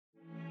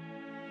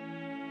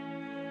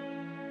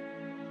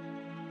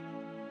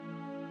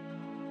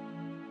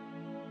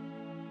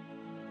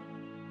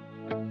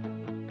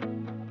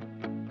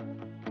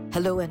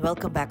Hello and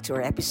welcome back to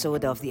our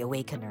episode of The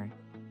Awakener.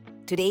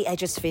 Today, I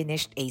just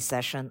finished a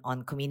session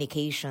on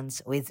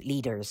communications with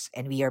leaders,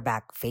 and we are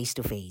back face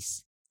to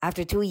face.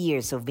 After 2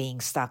 years of being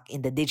stuck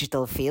in the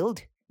digital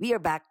field, we are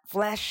back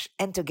flesh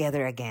and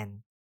together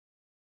again.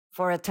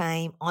 For a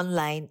time,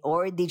 online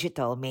or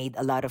digital made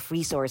a lot of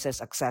resources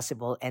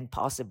accessible and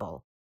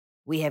possible.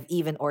 We have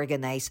even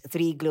organized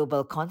 3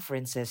 global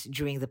conferences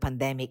during the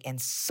pandemic,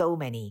 and so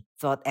many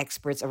thought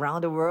experts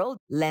around the world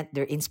lent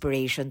their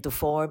inspiration to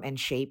form and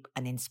shape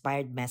an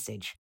inspired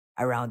message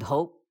around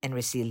hope and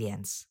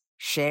resilience.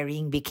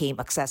 Sharing became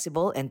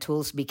accessible and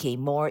tools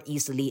became more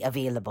easily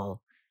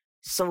available.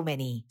 So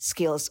many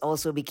skills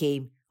also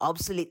became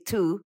obsolete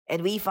too,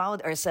 and we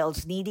found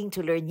ourselves needing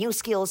to learn new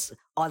skills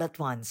all at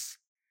once.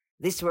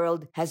 This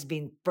world has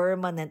been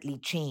permanently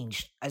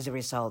changed as a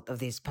result of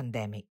this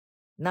pandemic.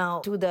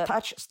 Now, to the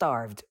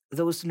touch-starved,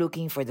 those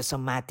looking for the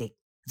somatic,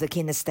 the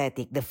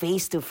kinesthetic, the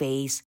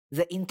face-to-face,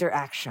 the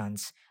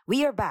interactions,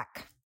 we are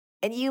back.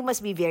 And you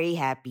must be very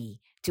happy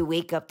to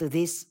wake up to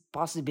this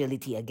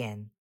possibility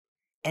again.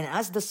 And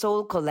as the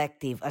soul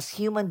collective, as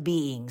human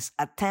beings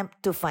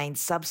attempt to find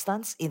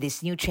substance in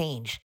this new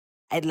change,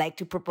 I'd like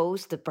to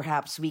propose that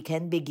perhaps we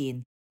can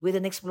begin with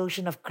an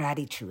explosion of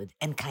gratitude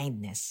and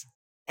kindness.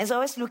 And so I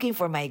was looking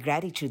for my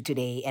gratitude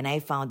today, and I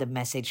found a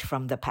message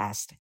from the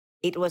past.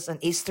 It was an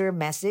Easter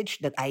message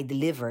that I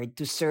delivered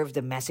to serve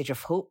the message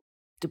of hope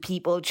to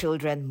people,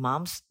 children,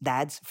 moms,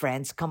 dads,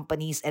 friends,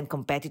 companies, and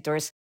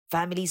competitors,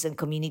 families and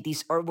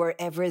communities, or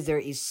wherever there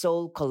is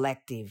soul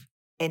collective.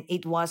 And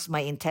it was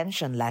my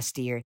intention last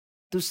year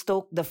to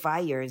stoke the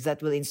fire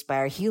that will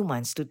inspire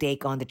humans to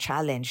take on the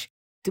challenge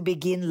to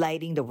begin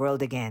lighting the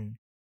world again.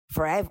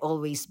 For I've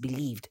always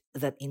believed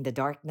that in the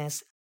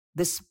darkness,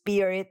 the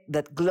spirit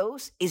that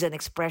glows is an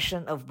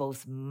expression of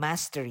both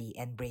mastery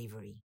and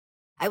bravery.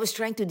 I was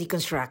trying to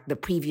deconstruct the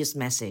previous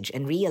message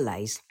and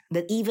realized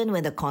that even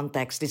when the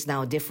context is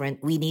now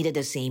different, we needed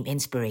the same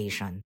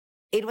inspiration.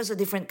 It was a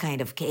different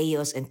kind of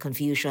chaos and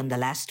confusion the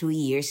last 2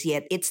 years,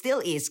 yet it still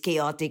is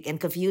chaotic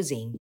and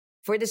confusing.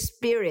 For the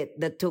spirit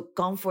that took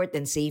comfort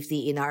and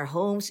safety in our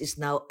homes is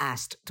now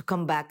asked to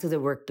come back to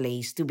the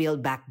workplace to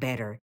build back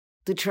better,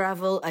 to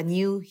travel a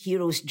new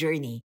hero's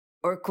journey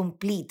or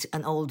complete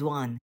an old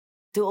one,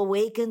 to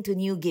awaken to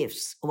new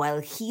gifts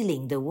while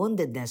healing the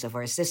woundedness of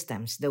our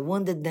systems, the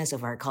woundedness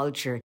of our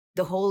culture,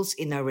 the holes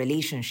in our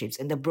relationships,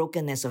 and the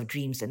brokenness of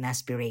dreams and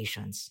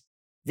aspirations.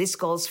 This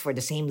calls for the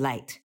same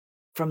light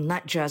from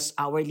not just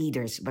our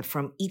leaders, but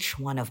from each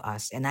one of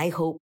us. And I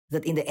hope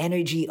that in the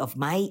energy of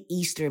my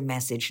Easter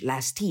message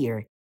last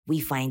year, we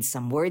find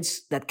some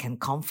words that can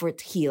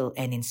comfort, heal,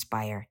 and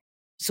inspire.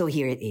 So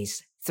here it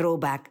is,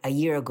 throwback a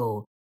year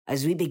ago,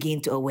 as we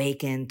begin to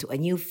awaken to a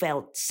new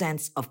felt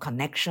sense of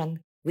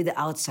connection with the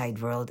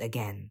outside world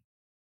again.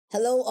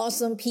 Hello,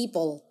 awesome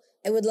people.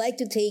 I would like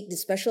to take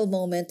this special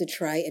moment to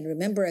try and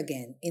remember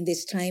again, in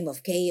this time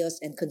of chaos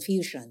and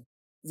confusion,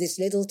 these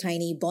little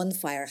tiny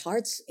bonfire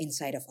hearts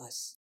inside of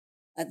us.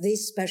 At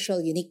this special,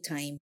 unique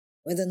time,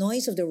 when the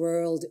noise of the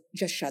world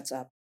just shuts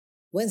up,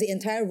 when the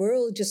entire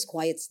world just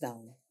quiets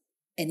down,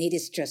 and it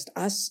is just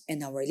us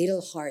and our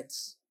little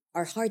hearts,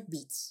 our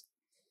heartbeats,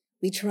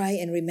 we try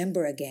and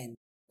remember again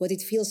what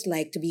it feels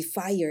like to be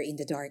fire in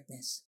the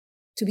darkness,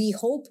 to be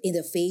hope in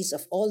the face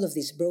of all of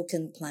these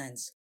broken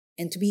plans,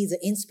 and to be the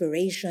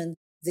inspiration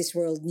this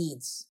world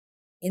needs.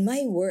 In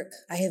my work,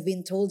 I have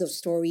been told of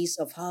stories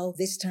of how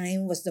this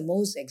time was the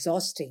most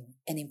exhausting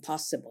and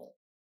impossible.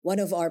 One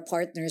of our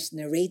partners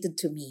narrated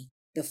to me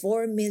the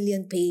 4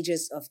 million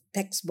pages of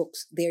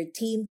textbooks their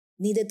team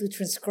needed to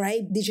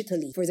transcribe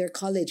digitally for their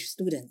college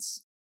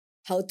students.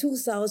 How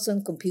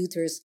 2,000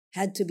 computers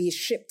had to be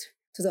shipped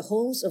to the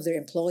homes of their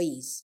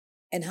employees,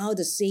 and how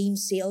the same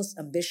sales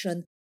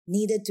ambition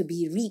needed to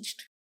be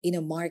reached in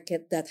a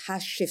market that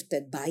has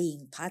shifted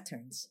buying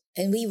patterns.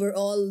 And we were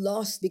all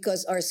lost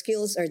because our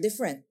skills are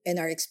different and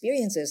our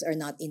experiences are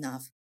not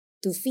enough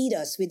to feed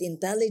us with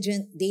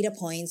intelligent data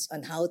points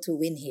on how to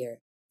win here.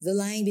 The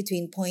line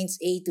between points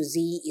A to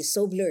Z is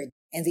so blurred,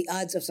 and the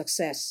odds of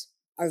success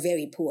are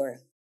very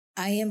poor.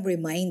 I am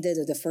reminded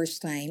of the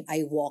first time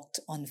I walked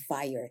on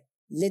fire.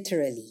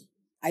 Literally,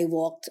 I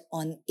walked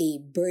on a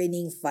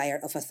burning fire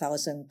of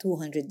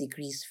 1,200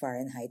 degrees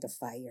Fahrenheit of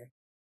fire.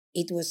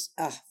 It was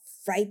a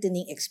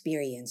frightening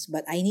experience,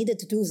 but I needed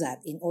to do that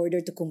in order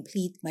to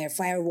complete my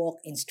firewalk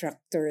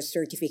instructor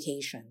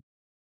certification.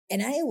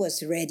 And I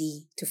was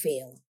ready to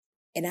fail.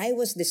 And I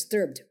was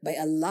disturbed by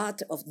a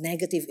lot of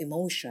negative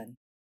emotion.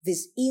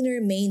 This inner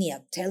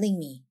maniac telling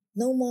me,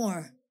 no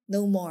more,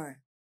 no more.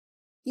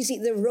 You see,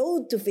 the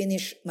road to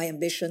finish my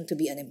ambition to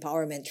be an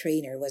empowerment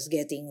trainer was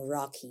getting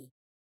rocky.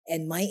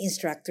 And my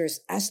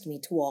instructors asked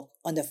me to walk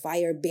on the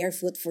fire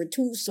barefoot for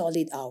 2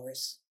 solid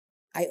hours.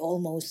 I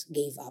almost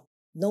gave up.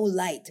 No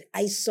light.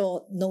 I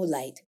saw no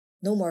light.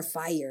 No more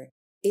fire.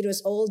 It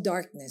was all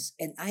darkness,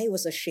 and I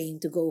was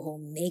ashamed to go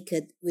home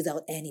naked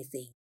without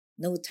anything.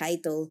 No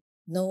title,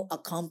 no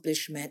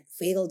accomplishment,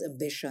 failed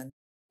ambition.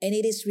 And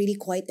it is really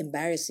quite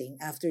embarrassing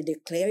after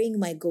declaring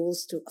my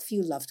goals to a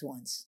few loved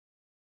ones.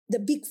 The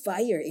big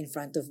fire in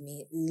front of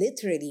me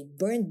literally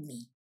burned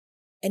me.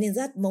 And in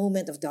that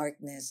moment of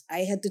darkness, I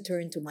had to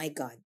turn to my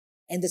God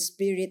and the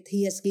spirit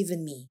He has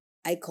given me.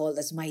 I call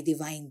as my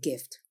divine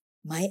gift,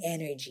 my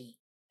energy,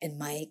 and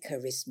my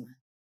charisma.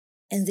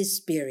 And this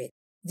spirit,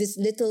 this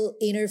little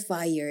inner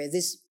fire,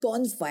 this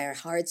bonfire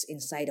hearts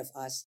inside of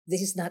us,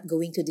 this is not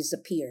going to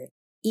disappear,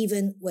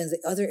 even when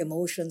the other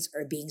emotions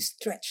are being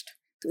stretched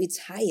to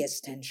its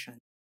highest tension.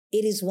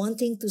 It is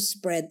wanting to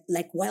spread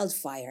like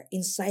wildfire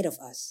inside of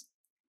us.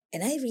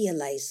 And I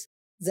realize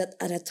that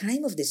at a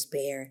time of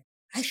despair,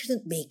 I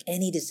shouldn't make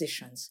any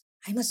decisions.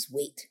 I must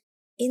wait.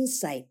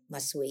 Insight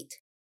must wait.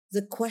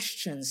 The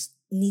questions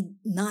need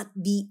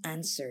not be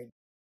answered.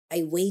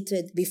 I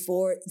waited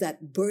before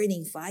that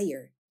burning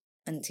fire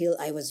until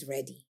I was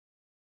ready.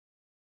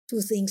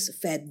 Two things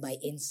fed my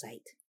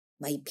insight,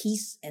 my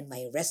peace and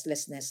my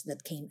restlessness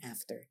that came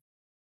after.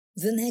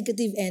 The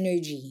negative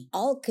energy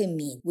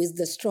alchemy with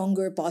the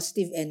stronger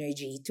positive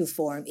energy to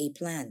form a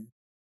plan.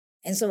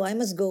 And so I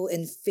must go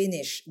and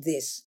finish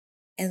this.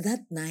 And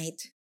that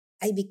night,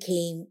 I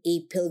became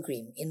a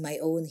pilgrim in my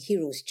own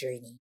hero's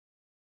journey.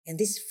 And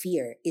this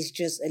fear is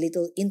just a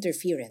little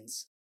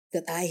interference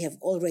that I have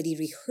already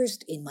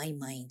rehearsed in my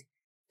mind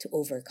to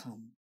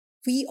overcome.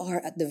 We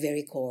are at the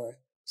very core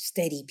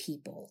steady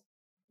people.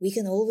 We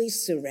can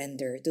always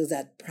surrender to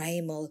that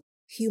primal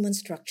human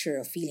structure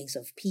of feelings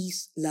of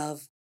peace,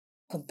 love,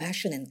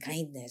 compassion, and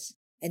kindness,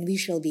 and we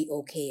shall be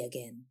okay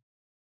again.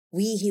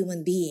 We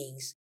human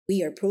beings,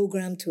 we are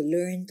programmed to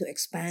learn, to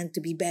expand,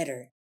 to be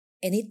better.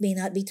 And it may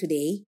not be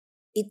today,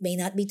 it may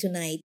not be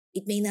tonight,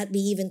 it may not be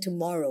even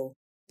tomorrow,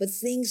 but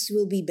things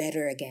will be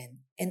better again,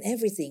 and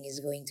everything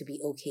is going to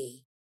be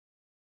okay.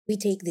 We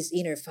take this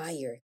inner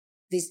fire,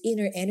 this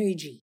inner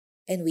energy,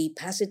 and we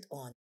pass it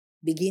on,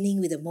 beginning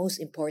with the most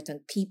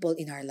important people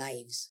in our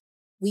lives.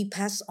 We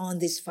pass on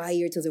this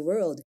fire to the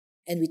world,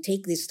 and we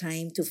take this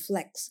time to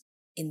flex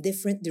in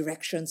different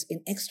directions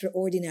in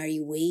extraordinary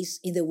ways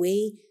in the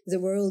way the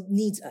world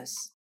needs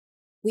us.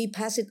 We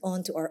pass it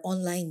on to our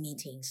online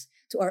meetings,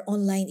 to our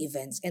online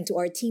events, and to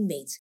our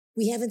teammates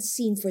we haven't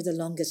seen for the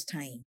longest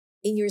time,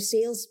 in your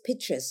sales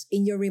pitches,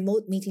 in your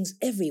remote meetings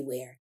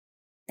everywhere.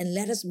 And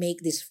let us make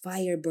this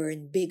fire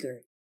burn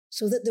bigger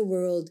so that the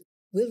world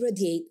will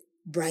radiate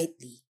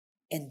brightly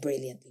and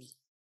brilliantly.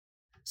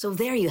 So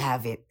there you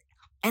have it.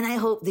 And I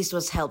hope this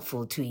was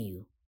helpful to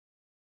you.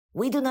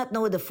 We do not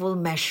know the full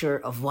measure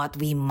of what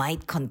we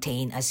might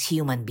contain as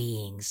human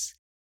beings.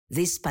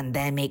 This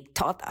pandemic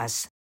taught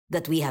us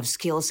that we have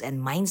skills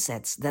and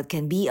mindsets that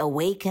can be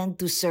awakened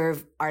to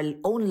serve our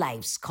own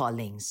life's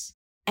callings.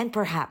 And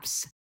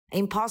perhaps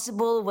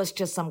impossible was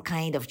just some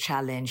kind of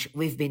challenge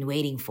we've been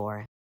waiting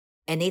for,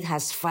 and it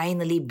has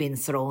finally been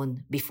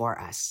thrown before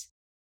us.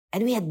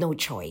 And we had no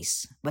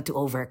choice but to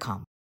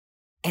overcome.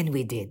 And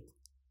we did.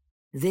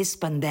 This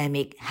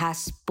pandemic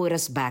has put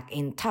us back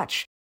in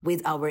touch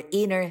with our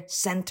inner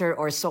center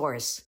or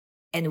source,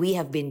 and we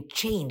have been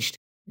changed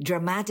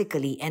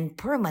dramatically and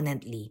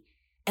permanently,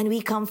 and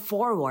we come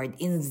forward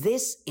in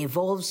this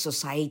evolved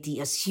society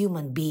as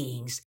human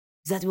beings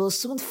that will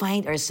soon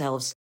find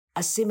ourselves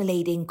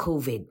assimilating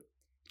COVID,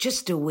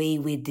 just the way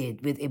we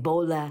did with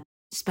Ebola,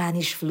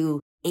 Spanish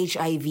flu,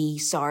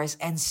 HIV, SARS,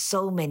 and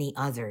so many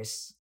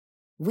others.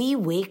 We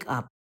wake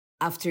up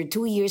after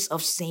 2 years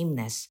of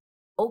sameness,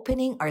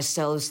 opening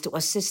ourselves to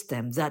a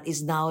system that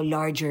is now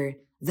larger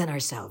than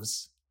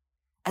ourselves.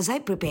 As I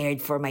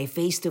prepared for my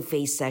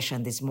face-to-face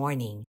session this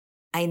morning,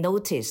 I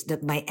noticed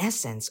that my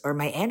essence or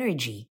my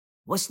energy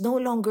was no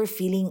longer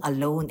feeling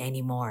alone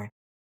anymore.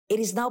 It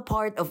is now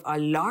part of a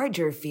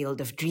larger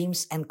field of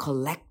dreams and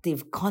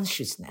collective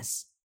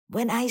consciousness.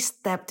 When I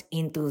stepped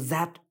into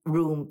that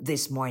room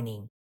this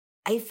morning,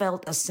 I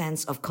felt a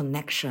sense of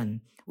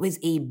connection with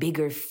a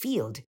bigger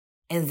field.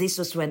 And this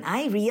was when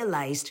I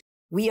realized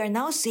we are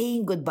now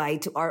saying goodbye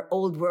to our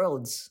old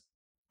worlds.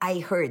 I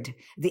heard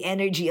the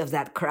energy of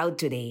that crowd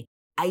today.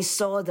 I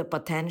saw the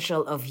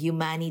potential of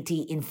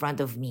humanity in front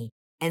of me.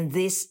 And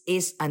this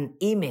is an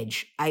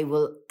image I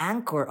will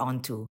anchor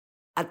onto,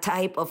 a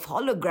type of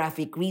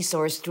holographic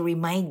resource to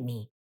remind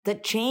me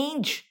that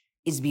change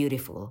is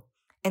beautiful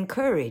and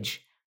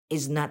courage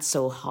is not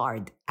so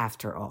hard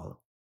after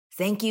all.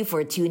 Thank you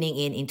for tuning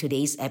in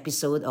today's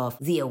episode of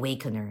The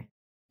Awakener.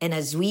 And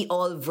as we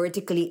all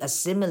vertically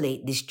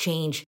assimilate this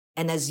change,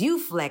 and as you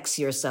flex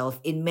yourself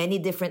in many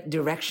different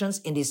directions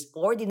in this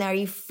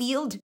ordinary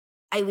field,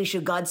 I wish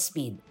you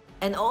Godspeed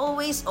and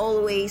always,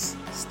 always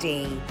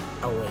stay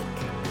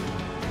awake.